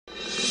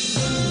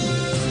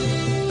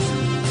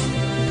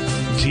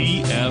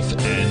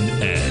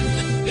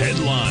TFNN.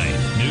 Headline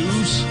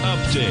News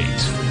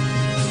Update.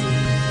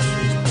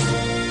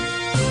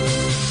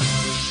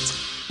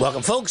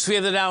 Welcome, folks. We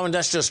have the Dow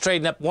Industrials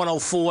trading up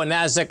 104,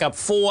 NASDAQ up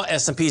 4,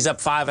 S&P's up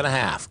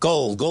 5.5.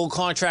 Gold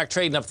contract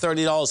trading up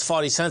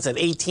 $30.40 at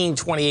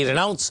 $18.28 an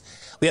ounce.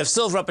 We have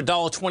silver up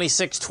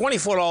 $1.26,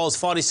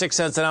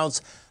 $24.46 an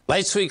ounce.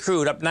 Light sweet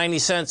crude up 90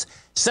 cents,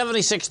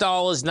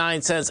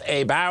 $76.09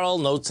 a barrel.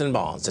 Notes and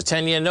bonds. The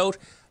 10-year note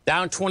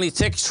down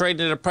 26,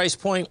 trading at a price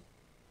point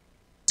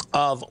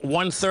of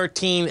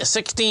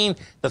 113.16.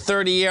 The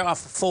 30-year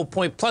off a full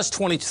point plus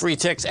 23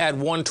 ticks at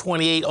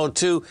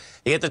 128.02. You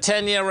get the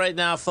 10-year right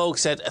now,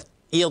 folks, at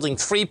yielding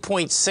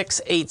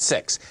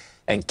 3.686.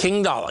 And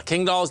King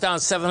Dollar's down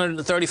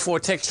 734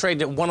 ticks,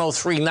 trading at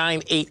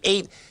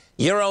 103.988.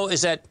 Euro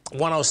is at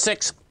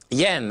 106.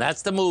 Yen,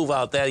 that's the move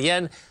out there.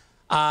 Yen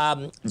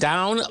down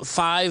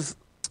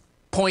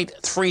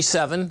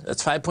 5.37.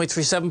 That's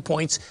 5.37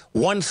 points.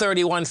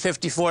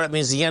 131.54. That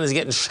means the yen is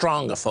getting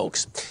stronger,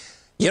 folks.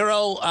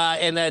 Euro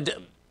and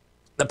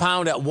the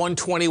pound at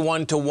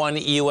 121 to 1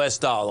 U.S.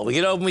 dollar. We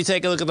get over and we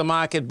take a look at the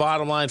market.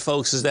 Bottom line,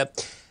 folks, is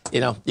that,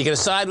 you get a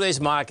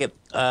sideways market.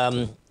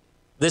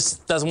 This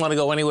doesn't want to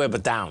go anywhere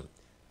but down.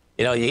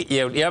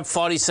 You're up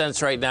 40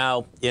 cents right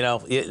now.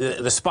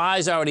 The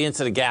SPY's already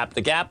into the gap. The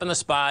gap in the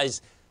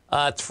SPY's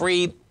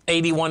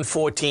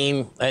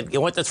 381.14.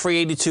 It went to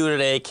 382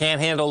 today.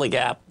 Can't handle the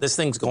gap. This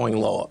thing's going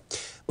lower.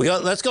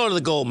 Let's go to the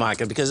gold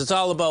market because it's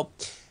all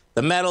about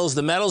the metals.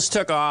 The metals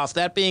took off.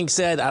 That being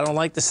said, I don't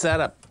like the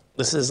setup.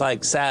 This is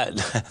like sad.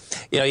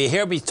 You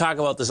hear me talk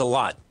about this a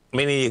lot.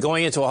 Meaning you're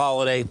going into a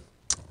holiday.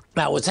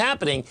 Now, what's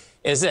happening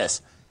is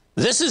this.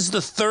 This is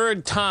the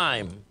third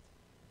time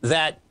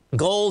that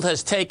gold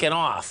has taken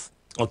off,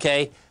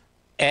 okay?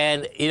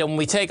 And, when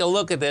we take a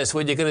look at this,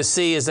 what you're going to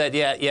see is that,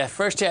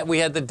 first we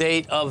had the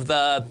date of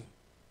the,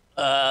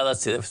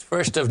 let's see, the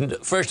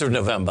 1st of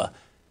November.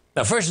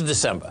 No, 1st of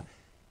December.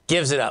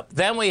 Gives it up.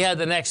 Then we had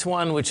the next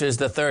one, which is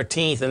the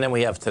 13th, and then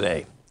we have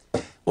today.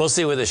 We'll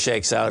see where this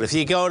shakes out. If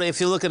you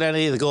look at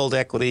any of the gold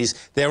equities,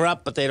 they're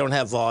up, but they don't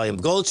have volume.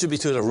 Gold should be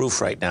through the roof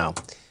right now.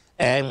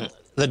 And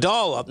the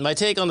dollar, my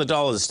take on the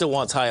dollar is still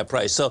wants higher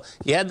price. So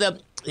you had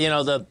the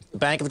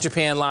Bank of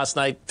Japan last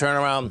night turn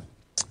around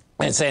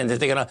and saying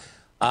that they're going to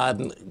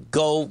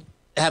go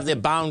have their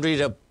boundary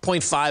to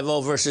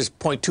 0.50 versus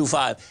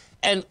 0.25.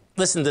 And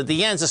listen, the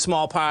yen's a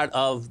small part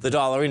of the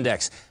dollar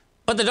index.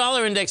 But the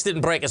dollar index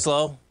didn't break its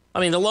low. I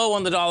mean, the low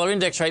on the dollar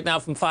index right now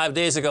from 5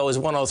 days ago is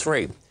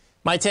 103.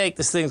 My take,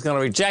 this thing's going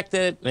to reject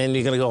it, and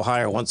you're going to go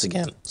higher once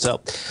again.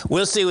 So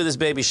we'll see where this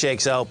baby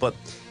shakes out. But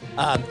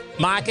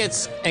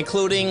markets,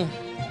 including,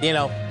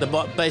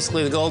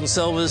 basically the gold and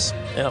silvers,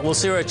 we'll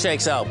see where it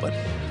shakes out. But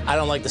I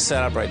don't like the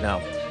setup right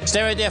now.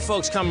 Stay right there,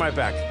 folks. Come right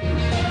back.